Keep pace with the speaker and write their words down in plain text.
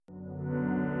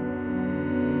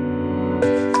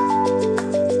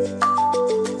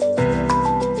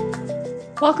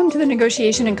Welcome to the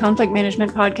Negotiation and Conflict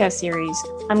Management podcast series.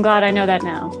 I'm glad I know that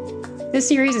now. This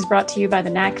series is brought to you by the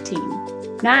NAC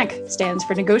team. NAC stands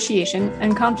for Negotiation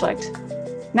and Conflict.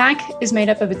 NAC is made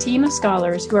up of a team of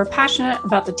scholars who are passionate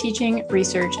about the teaching,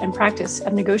 research, and practice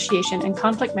of negotiation and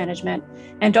conflict management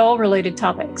and all related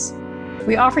topics.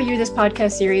 We offer you this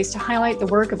podcast series to highlight the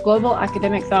work of global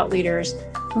academic thought leaders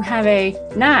who have a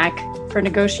knack for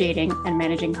negotiating and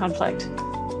managing conflict.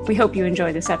 We hope you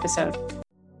enjoy this episode.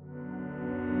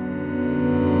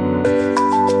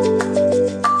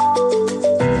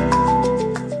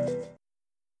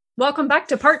 Welcome back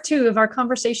to part 2 of our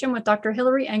conversation with Dr.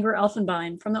 Hilary Anger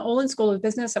Elfenbein from the Olin School of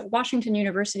Business at Washington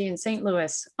University in St.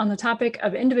 Louis on the topic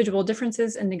of individual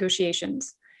differences in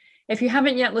negotiations. If you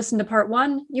haven't yet listened to part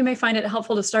 1, you may find it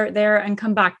helpful to start there and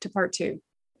come back to part 2.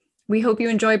 We hope you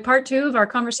enjoyed part 2 of our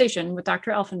conversation with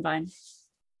Dr. Elfenbein.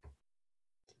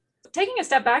 Taking a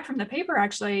step back from the paper,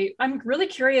 actually, I'm really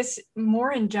curious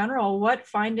more in general, what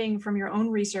finding from your own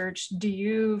research do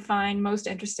you find most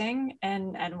interesting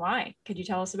and why? Could you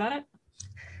tell us about it?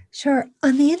 Sure.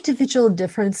 On the individual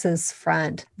differences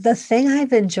front, the thing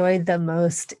I've enjoyed the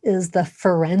most is the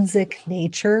forensic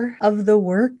nature of the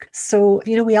work. So,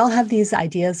 we all have these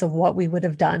ideas of what we would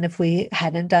have done if we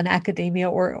hadn't done academia,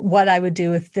 or what I would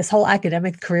do if this whole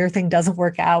academic career thing doesn't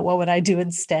work out. What would I do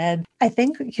instead? I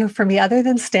think, for me, other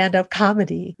than stand-up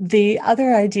comedy, the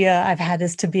other idea I've had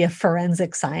is to be a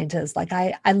forensic scientist.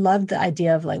 I love the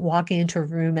idea of walking into a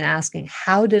room and asking,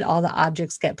 how did all the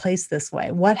objects get placed this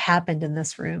way? What happened in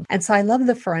this room? And so I love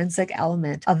the forensic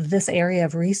element of this area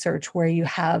of research where you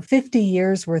have 50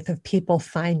 years worth of people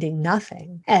finding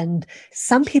nothing, and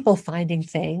some people finding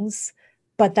things,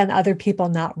 but then other people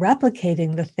not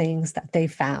replicating the things that they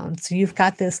found. So you've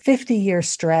got this 50-year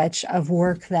stretch of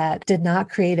work that did not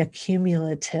create a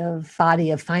cumulative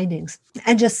body of findings,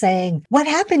 and just saying, what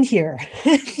happened here?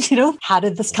 How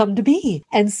did this come to be?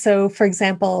 And so, for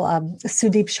example,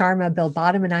 Sudeep Sharma, Bill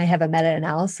Bottom, and I have a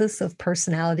meta-analysis of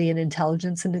personality and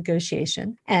intelligence in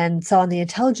negotiation. And so on the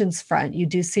intelligence front, you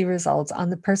do see results.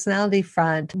 On the personality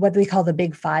front, what we call the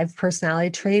big 5 personality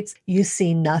traits, you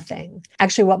see nothing.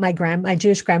 Actually, what my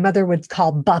Jewish grandmother would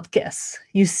call bupkis.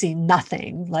 You see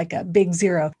nothing, like a big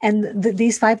 0. And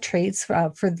these 5 traits,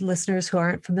 for listeners who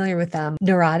aren't familiar with them: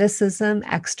 neuroticism,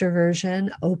 extroversion,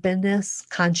 openness,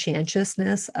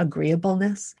 conscientiousness,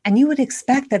 agreeableness. And you would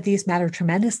expect that these matter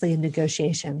tremendously in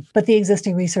negotiation, but the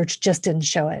existing research just didn't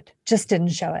show it.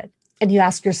 And you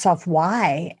ask yourself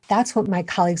why. That's what my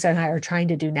colleagues and I are trying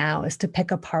to do now, is to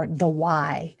pick apart the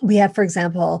why. We have, for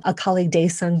example, a colleague,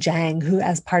 Daesung Jang, who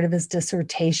as part of his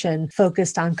dissertation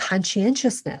focused on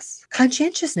conscientiousness.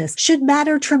 Conscientiousness should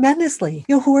matter tremendously.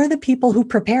 Who are the people who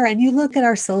prepare? And you look at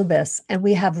our syllabus and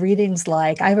we have readings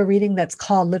I have a reading that's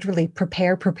called literally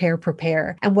prepare, prepare,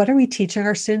 prepare. And what are we teaching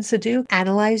our students to do?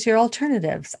 Analyze your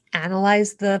alternatives,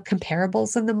 analyze the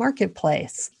comparables in the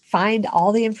marketplace. Find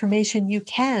all the information you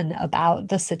can about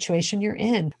the situation you're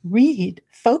in. Read,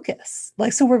 focus.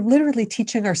 So we're literally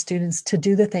teaching our students to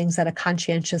do the things that a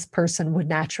conscientious person would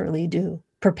naturally do.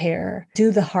 Prepare,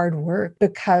 do the hard work,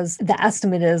 because the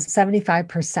estimate is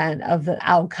 75% of the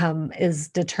outcome is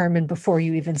determined before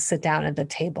you even sit down at the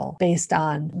table, based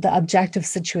on the objective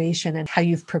situation and how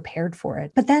you've prepared for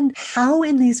it. But then how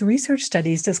in these research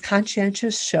studies does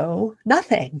conscientious show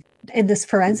nothing? In this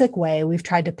forensic way, we've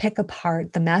tried to pick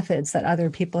apart the methods that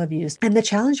other people have used. And the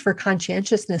challenge for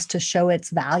conscientiousness to show its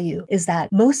value is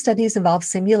that most studies involve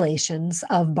simulations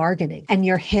of bargaining, and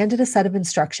you're handed a set of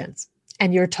instructions.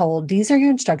 And you're told, these are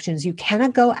your instructions. You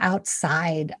cannot go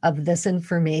outside of this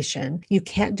information. You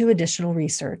can't do additional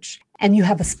research. And you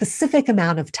have a specific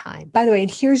amount of time. By the way,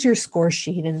 and here's your score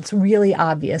sheet. And it's really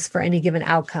obvious for any given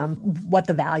outcome what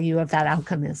the value of that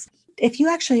outcome is. If you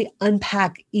actually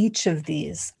unpack each of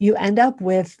these, you end up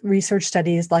with research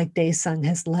studies like Daesung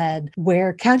has led,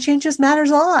 where conscientious matters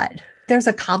a lot. There's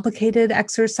a complicated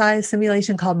exercise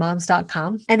simulation called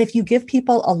moms.com. And if you give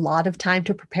people a lot of time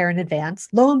to prepare in advance,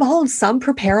 lo and behold, some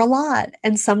prepare a lot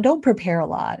and some don't prepare a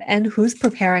lot. And who's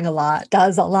preparing a lot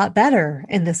does a lot better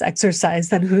in this exercise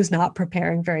than who's not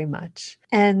preparing very much.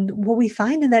 And what we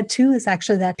find in that too is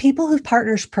actually that people whose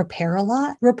partners prepare a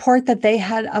lot report that they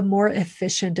had a more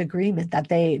efficient agreement, that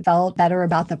they felt better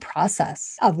about the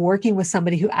process of working with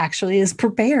somebody who actually is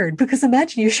prepared. Because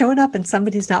imagine you're showing up and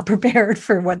somebody's not prepared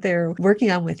for what they're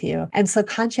working on with you. And so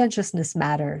conscientiousness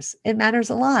matters. It matters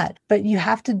a lot, but you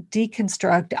have to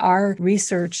deconstruct our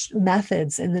research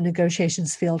methods in the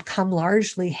negotiations field come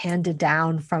largely handed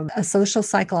down from a social,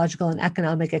 psychological, and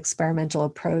economic experimental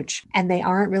approach. And they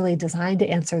aren't really designed to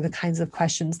answer the kinds of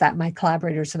questions that my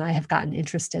collaborators and I have gotten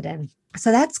interested in.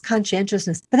 So that's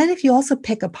conscientiousness. But then if you also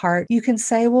pick apart, you can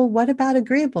say, well, what about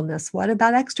agreeableness? What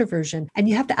about extroversion? And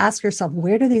you have to ask yourself,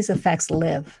 where do these effects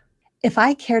live? If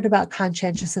I cared about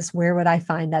conscientiousness, where would I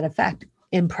find that effect?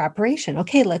 In preparation.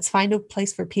 Okay, let's find a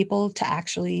place for people to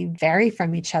actually vary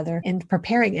from each other in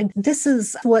preparing. And this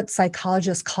is what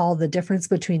psychologists call the difference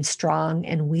between strong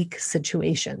and weak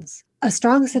situations. A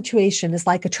strong situation is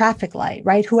like a traffic light,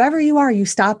 right? Whoever you are, you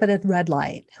stop at a red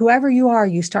light. Whoever you are,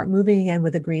 you start moving again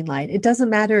with a green light. It doesn't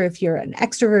matter if you're an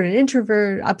extrovert, an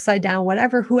introvert, upside down,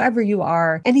 whatever, whoever you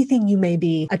are, anything you may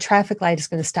be, a traffic light is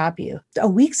going to stop you. A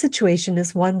weak situation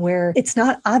is one where it's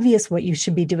not obvious what you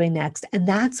should be doing next. And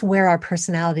that's where our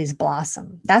personalities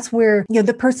blossom. That's where,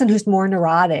 the person who's more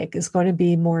neurotic is going to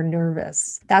be more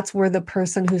nervous. That's where the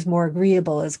person who's more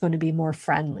agreeable is going to be more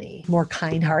friendly, more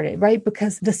kind-hearted, right?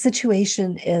 Because the situation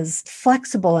is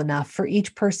flexible enough for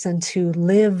each person to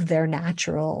live their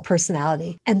natural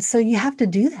personality. And so you have to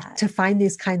do that to find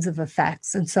these kinds of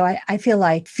effects. And so I feel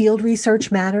like field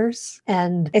research matters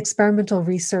and experimental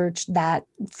research that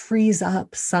frees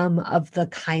up some of the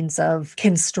kinds of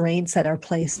constraints that are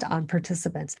placed on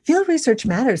participants. Field research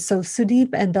matters. So Sudeep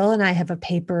and Bill and I have a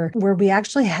paper where we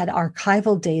actually had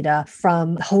archival data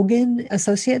from Hogan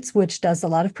Associates, which does a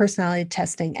lot of personality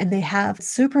testing, and they have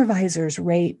supervisors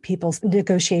rate people's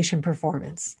negotiation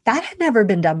performance. That had never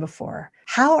been done before.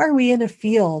 How are we in a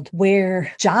field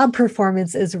where job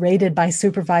performance is rated by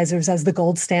supervisors as the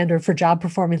gold standard for job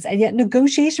performance, and yet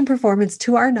negotiation performance,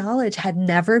 to our knowledge, had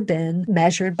never been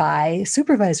measured by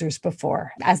supervisors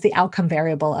before as the outcome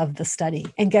variable of the study?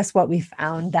 And guess what? We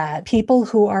found that people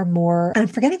who are more, I'm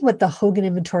forgetting what the Hogan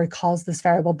inventory calls this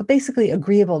variable, but basically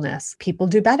agreeableness, people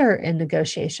do better in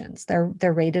negotiations.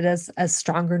 They're rated as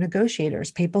stronger negotiators.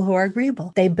 People who are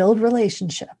agreeable, they build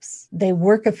relationships, they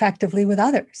work effectively with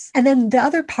others. And then the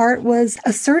other part was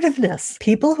assertiveness.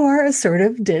 People who are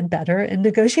assertive did better in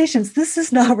negotiations. This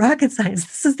is not rocket science.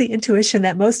 This is the intuition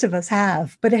that most of us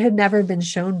have, but it had never been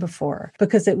shown before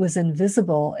because it was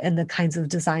invisible in the kinds of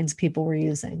designs people were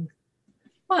using.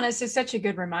 Well, and it's just such a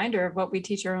good reminder of what we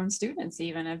teach our own students,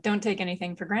 even of don't take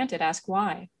anything for granted, ask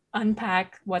why.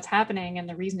 Unpack what's happening and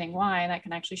the reasoning why, and that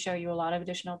can actually show you a lot of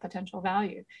additional potential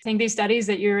value. I think these studies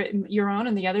that your own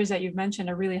and the others that you've mentioned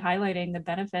are really highlighting the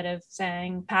benefit of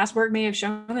saying past work may have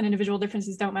shown that individual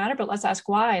differences don't matter, but let's ask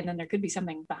why, and then there could be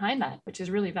something behind that, which is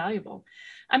really valuable.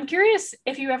 I'm curious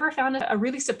if you ever found a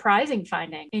really surprising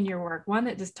finding in your work, one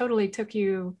that just totally took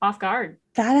you off guard.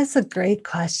 That is a great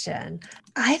question.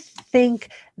 I think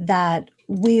that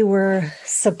we were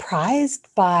surprised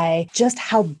by just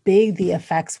how big the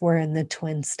effects were in the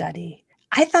twin study.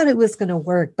 I thought it was going to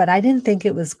work, but I didn't think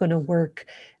it was going to work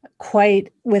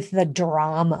quite with the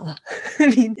drama. I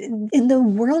mean, in the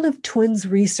world of twins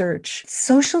research,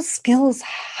 social skills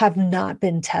have not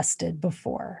been tested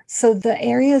before. So the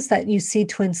areas that you see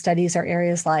twin studies are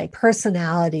areas like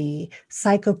personality,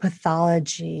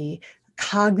 psychopathology,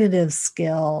 cognitive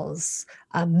skills,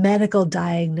 medical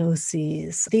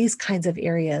diagnoses, these kinds of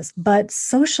areas. But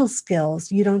social skills,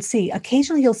 you don't see.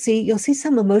 Occasionally you'll see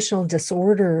some emotional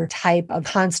disorder type of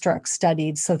constructs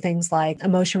studied. So things like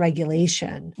emotion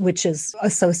regulation, which is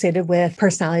associated with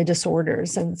personality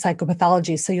disorders and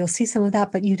psychopathology. So you'll see some of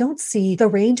that, but you don't see the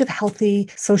range of healthy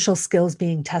social skills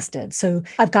being tested. So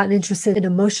I've gotten interested in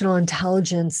emotional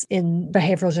intelligence in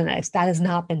behavioral genetics. That has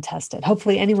not been tested.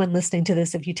 Hopefully anyone listening to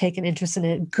this, if you take an interest in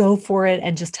it, go for it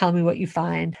and just tell me what you find.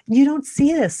 You don't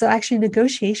see this. So actually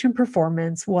negotiation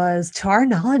performance was, to our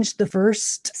knowledge, the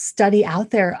first study out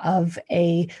there of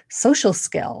a social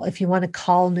skill, if you want to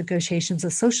call negotiations a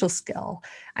social skill.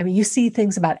 I mean, you see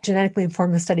things about genetically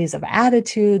informed studies of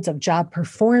attitudes, of job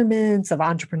performance, of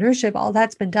entrepreneurship, all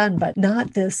that's been done, but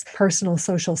not this personal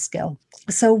social skill.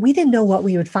 So we didn't know what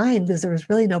we would find because there was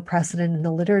really no precedent in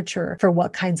the literature for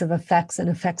what kinds of effects and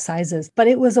effect sizes, but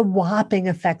it was a whopping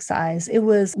effect size. It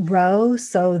was rho,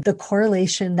 so the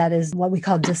correlation that is what we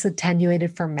call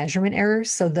disattenuated for measurement errors.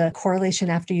 So the correlation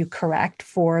after you correct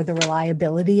for the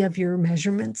reliability of your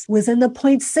measurements was in the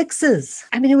 0.6s.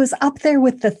 I mean, it was up there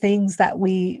with the things that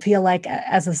we feel like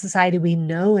as a society we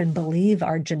know and believe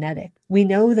are genetic. We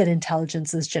know that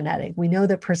intelligence is genetic. We know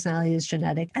that personality is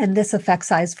genetic. And this effect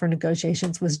size for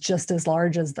negotiations was just as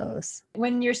large as those.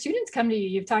 When your students come to you,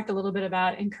 you've talked a little bit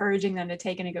about encouraging them to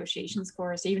take a negotiations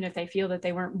course, even if they feel that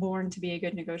they weren't born to be a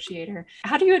good negotiator.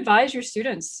 How do you advise your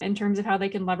students in terms of how they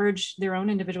can leverage their own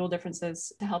individual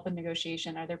differences to help in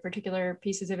negotiation? Are there particular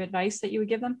pieces of advice that you would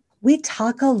give them? We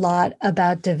talk a lot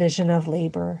about division of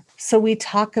labor. So we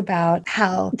talk about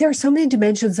how there are so many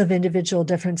dimensions of individual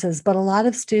differences, but a lot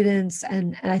of students,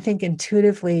 and I think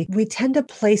intuitively, we tend to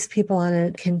place people on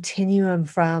a continuum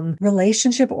from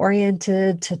relationship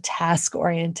oriented to task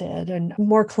oriented, and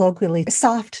more colloquially,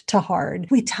 soft to hard.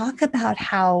 We talk about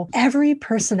how every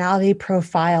personality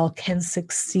profile can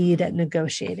succeed at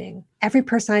negotiating. Every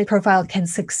personality profile can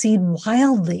succeed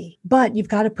wildly, but you've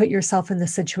got to put yourself in the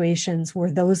situations where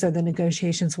those are the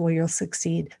negotiations where you'll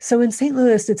succeed. So in St.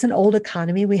 Louis, it's an old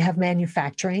economy. We have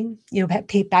manufacturing.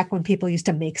 Back when people used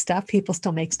to make stuff, people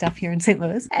still make stuff here in St.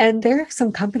 Louis. And there are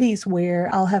some companies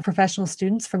where I'll have professional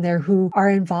students from there who are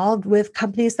involved with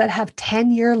companies that have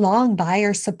 10-year-long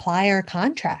buyer-supplier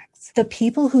contracts. The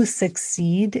people who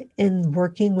succeed in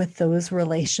working with those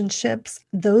relationships,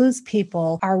 those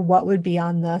people are what would be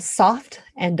on the soft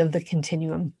end of the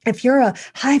continuum. If you're a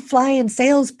high-flying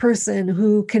salesperson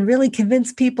who can really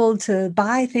convince people to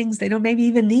buy things they don't maybe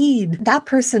even need, that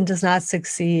person does not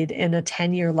succeed in a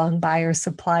 10-year-long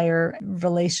buyer-supplier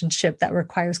relationship that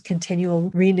requires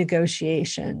continual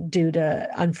renegotiation due to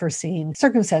unforeseen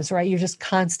circumstances, right? You're just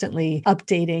constantly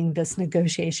updating this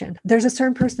negotiation. There's a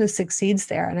certain person who succeeds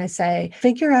there, and I say,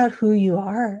 figure out who you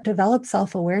are, develop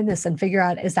self-awareness, and figure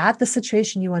out, is that the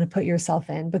situation you want to put yourself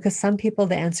in? Because some people,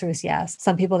 the answer is yes.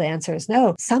 Some people, the answer is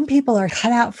no. Some people are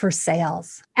cut out for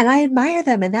sales, and I admire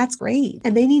them, and that's great.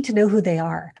 And they need to know who they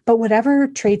are. But whatever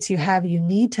traits you have, you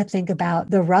need to think about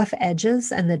the rough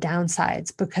edges and the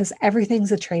downsides, because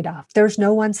everything's a trade-off. There's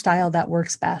no one style that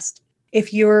works best.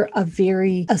 If you're a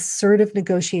very assertive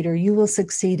negotiator, you will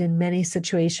succeed in many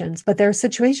situations, but there are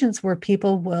situations where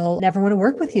people will never want to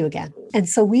work with you again. And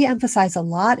so we emphasize a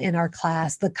lot in our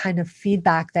class the kind of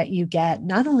feedback that you get,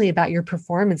 not only about your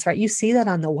performance, right? You see that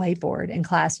on the whiteboard in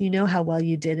class. You know how well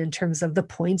you did in terms of the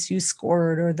points you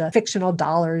scored or the fictional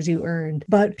dollars you earned.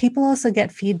 But people also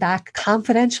get feedback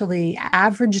confidentially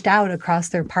averaged out across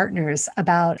their partners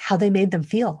about how they made them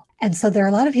feel. And so there are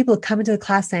a lot of people who come into the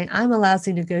class saying, I'm a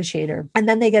lousy negotiator. And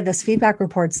then they get this feedback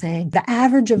report saying the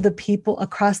average of the people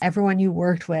across everyone you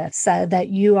worked with said that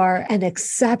you are an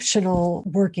exceptional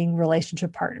working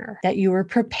relationship partner, that you were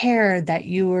prepared, that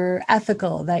you were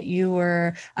ethical, that you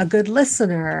were a good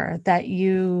listener, that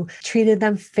you treated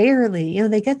them fairly.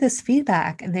 They get this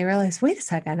feedback and they realize, wait a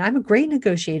second, I'm a great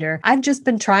negotiator. I've just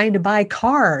been trying to buy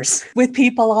cars with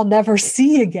people I'll never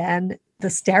see again. The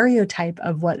stereotype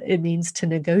of what it means to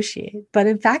negotiate. But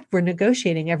in fact, we're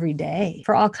negotiating every day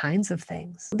for all kinds of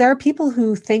things. There are people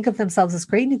who think of themselves as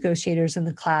great negotiators in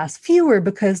the class, fewer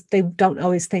because they don't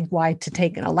always think why to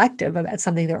take an elective at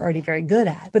something they're already very good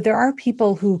at. But there are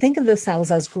people who think of themselves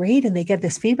as great and they get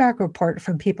this feedback report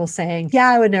from people saying, yeah,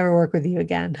 I would never work with you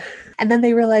again. And then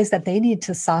they realize that they need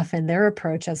to soften their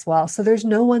approach as well. So there's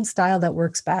no one style that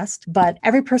works best, but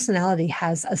every personality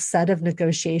has a set of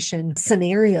negotiation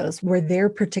scenarios where their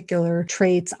particular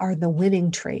traits are the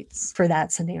winning traits for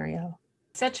that scenario.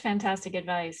 Such fantastic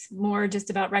advice. More just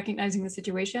about recognizing the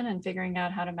situation and figuring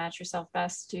out how to match yourself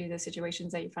best to the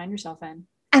situations that you find yourself in.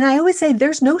 And I always say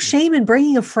there's no shame in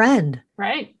bringing a friend.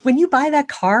 Right. When you buy that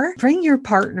car, bring your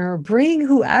partner, bring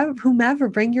whomever,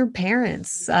 bring your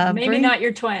parents. Maybe not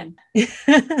your twin.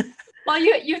 Well,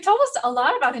 you've told us a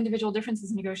lot about individual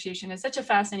differences in negotiation. It's such a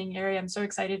fascinating area. I'm so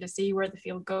excited to see where the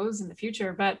field goes in the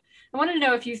future. But I wanted to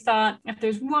know if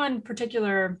there's one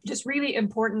particular just really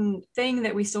important thing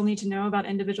that we still need to know about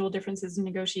individual differences in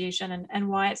negotiation and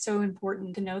why it's so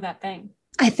important to know that thing.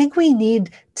 I think we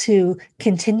need to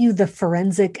continue the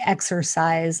forensic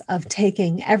exercise of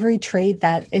taking every trait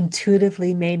that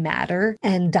intuitively may matter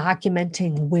and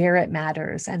documenting where it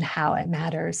matters and how it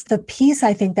matters. The piece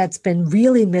I think that's been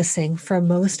really missing from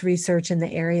most research in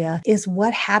the area is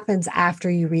what happens after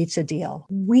you reach a deal.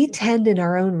 We tend in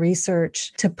our own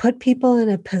research to put people in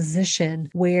a position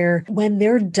where when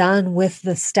they're done with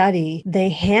the study, they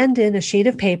hand in a sheet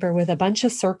of paper with a bunch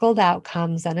of circled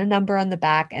outcomes and a number on the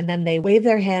back, and then they wave wave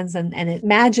their hands and it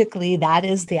magically that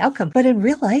is the outcome. But in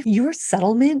real life, your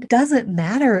settlement doesn't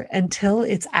matter until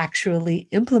it's actually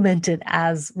implemented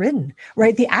as written,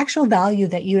 right? The actual value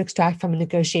that you extract from a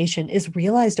negotiation is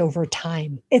realized over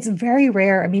time. It's very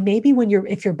rare. I mean, maybe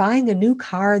if you're buying a new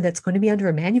car that's going to be under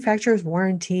a manufacturer's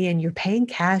warranty and you're paying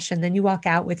cash and then you walk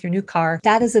out with your new car,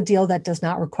 that is a deal that does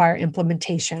not require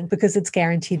implementation because it's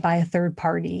guaranteed by a third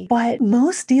party. But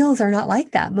most deals are not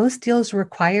like that. Most deals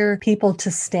require people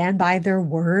to stand by their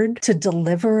word, to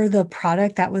deliver the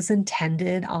product that was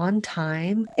intended on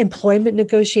time. Employment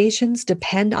negotiations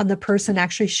depend on the person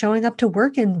actually showing up to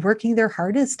work and working their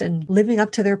hardest and living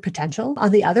up to their potential.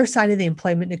 On the other side of the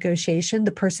employment negotiation,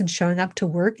 the person showing up to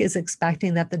work is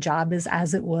expecting that the job is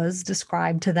as it was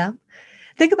described to them.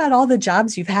 Think about all the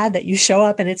jobs you've had that you show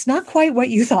up and it's not quite what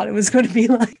you thought it was going to be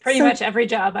like. Pretty much every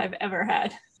job I've ever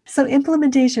had. So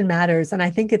implementation matters, and I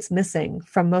think it's missing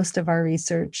from most of our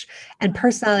research. And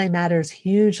personality matters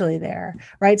hugely there,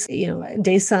 right? So,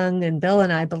 Daesung and Bill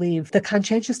and I believe the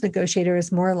conscientious negotiator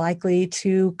is more likely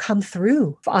to come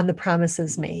through on the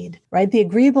promises made, right? The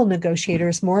agreeable negotiator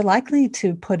is more likely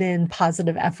to put in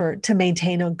positive effort to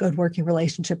maintain a good working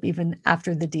relationship even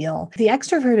after the deal. The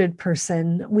extroverted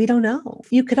person, we don't know.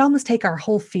 You could almost take our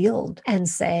whole field and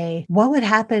say, what would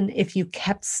happen if you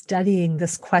kept studying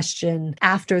this question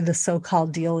after the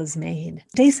so-called deal is made?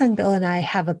 Daesung, Bill, and I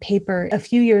have a paper a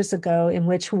few years ago in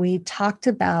which we talked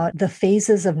about the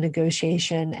phases of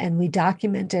negotiation, and we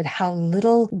documented how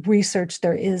little research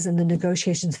there is in the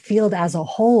negotiations field as a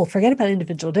whole. Forget about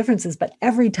individual differences, but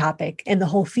every topic in the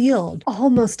whole field,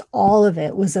 almost all of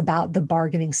it was about the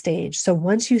bargaining stage. So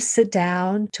once you sit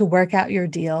down to work out your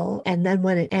deal, and then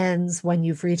when it ends, when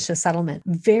you've reached a settlement,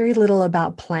 very little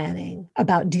about planning,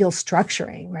 about deal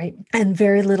structuring, right? And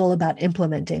very little about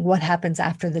implementing what happens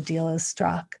after the deal is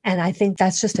struck. And I think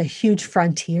that's just a huge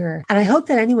frontier. And I hope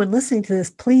that anyone listening to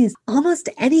this, please, almost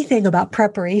anything about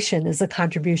preparation is a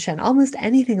contribution. Almost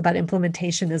anything about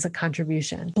implementation is a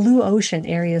contribution. Blue ocean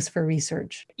areas for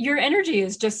research. Your energy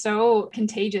is just so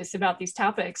contagious about these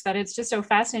topics that it's just so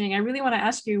fascinating. I really want to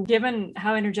ask you, given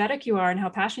how energetic you are and how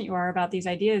passionate you are about these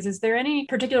ideas, is there any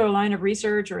particular line of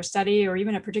research or a study or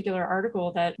even a particular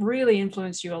article that really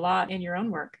influenced you a lot in your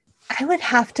own work? I would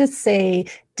have to say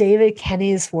David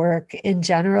Kenny's work in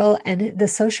general and the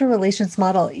social relations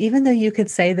model, even though you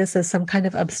could say this is some kind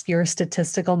of obscure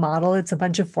statistical model, it's a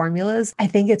bunch of formulas, I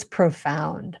think it's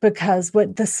profound because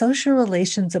what the social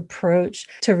relations approach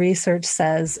to research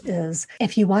says is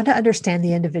if you want to understand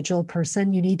the individual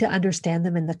person, you need to understand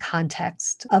them in the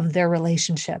context of their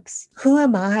relationships. Who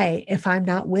am I if I'm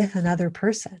not with another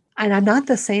person? And I'm not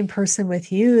the same person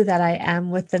with you that I am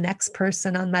with the next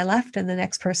person on my left and the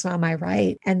next person on my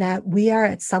right. And that we are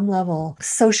at some level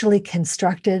socially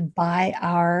constructed by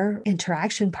our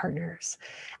interaction partners.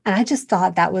 And I just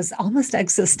thought that was almost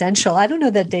existential. I don't know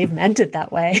that Dave meant it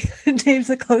that way. Dave's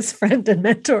a close friend and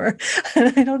mentor.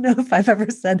 And I don't know if I've ever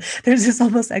said there's this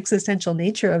almost existential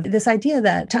nature of this idea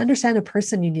that to understand a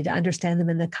person, you need to understand them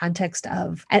in the context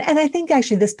of, and I think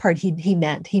actually this part he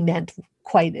meant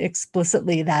quite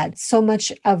explicitly that so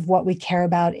much of what we care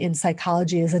about in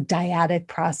psychology is a dyadic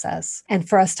process. And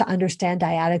for us to understand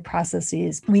dyadic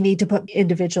processes, we need to put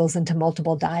individuals into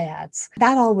multiple dyads.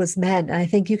 That all was meant. And I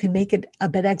think you can make it a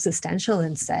bit existential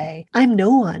and say, I'm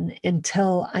no one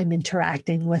until I'm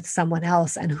interacting with someone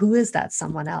else. And who is that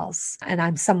someone else? And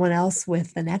I'm someone else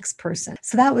with the next person.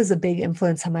 So that was a big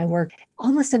influence on my work.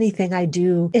 Almost anything I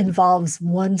do involves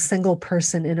one single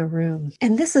person in a room.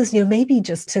 And this is, maybe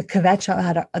just to kvetch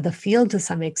out of the field to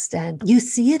some extent. You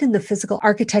see it in the physical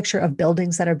architecture of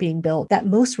buildings that are being built, that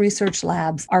most research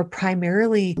labs are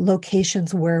primarily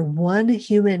locations where one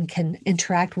human can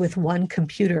interact with one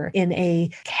computer in a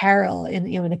carrel,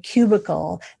 in a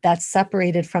cubicle that's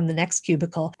separated from the next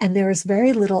cubicle. And there is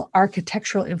very little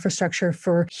architectural infrastructure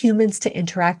for humans to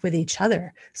interact with each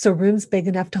other. So rooms big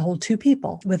enough to hold 2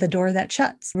 people with a door that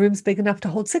shuts, rooms big enough to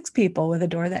hold 6 people with a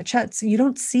door that shuts. You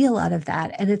don't see a lot of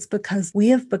that. And it's because we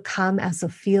have become, as a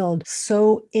field,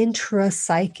 so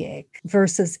intrapsychic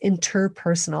versus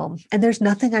interpersonal. And there's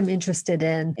nothing I'm interested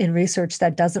in research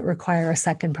that doesn't require a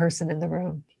second person in the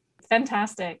room.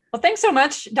 Fantastic. Well, thanks so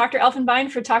much, Dr. Elfenbein,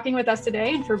 for talking with us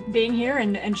today and for being here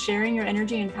and sharing your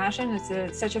energy and passion.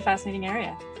 It's such a fascinating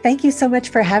area. Thank you so much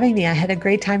for having me. I had a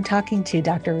great time talking to you,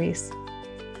 Dr. Reese.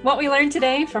 What we learned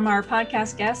today from our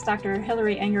podcast guest, Dr.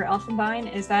 Hilary Anger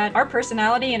Elfenbein, is that our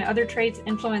personality and other traits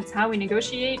influence how we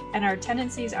negotiate, and our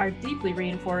tendencies are deeply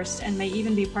reinforced and may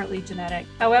even be partly genetic.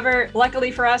 However, luckily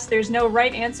for us, there's no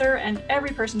right answer, and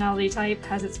every personality type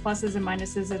has its pluses and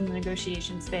minuses in the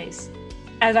negotiation space.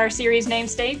 As our series name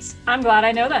states, I'm glad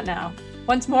I know that now.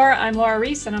 Once more, I'm Laura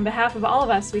Reese, and on behalf of all of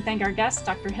us, we thank our guest,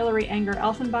 Dr. Hilary Anger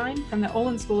Elfenbein from the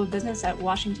Olin School of Business at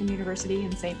Washington University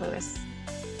in St. Louis.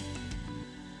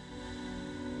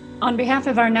 On behalf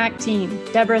of our NAC team,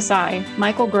 Deborah Tsai,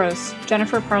 Michael Gross,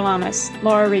 Jennifer Parlamas,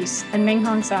 Laura Reese, and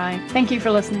Minghong Tsai, thank you for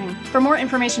listening. For more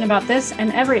information about this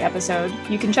and every episode,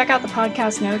 you can check out the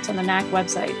podcast notes on the NAC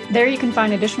website. There you can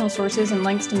find additional sources and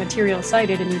links to material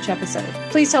cited in each episode.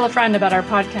 Please tell a friend about our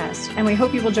podcast, and we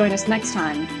hope you will join us next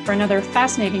time for another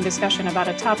fascinating discussion about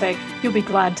a topic you'll be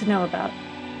glad to know about.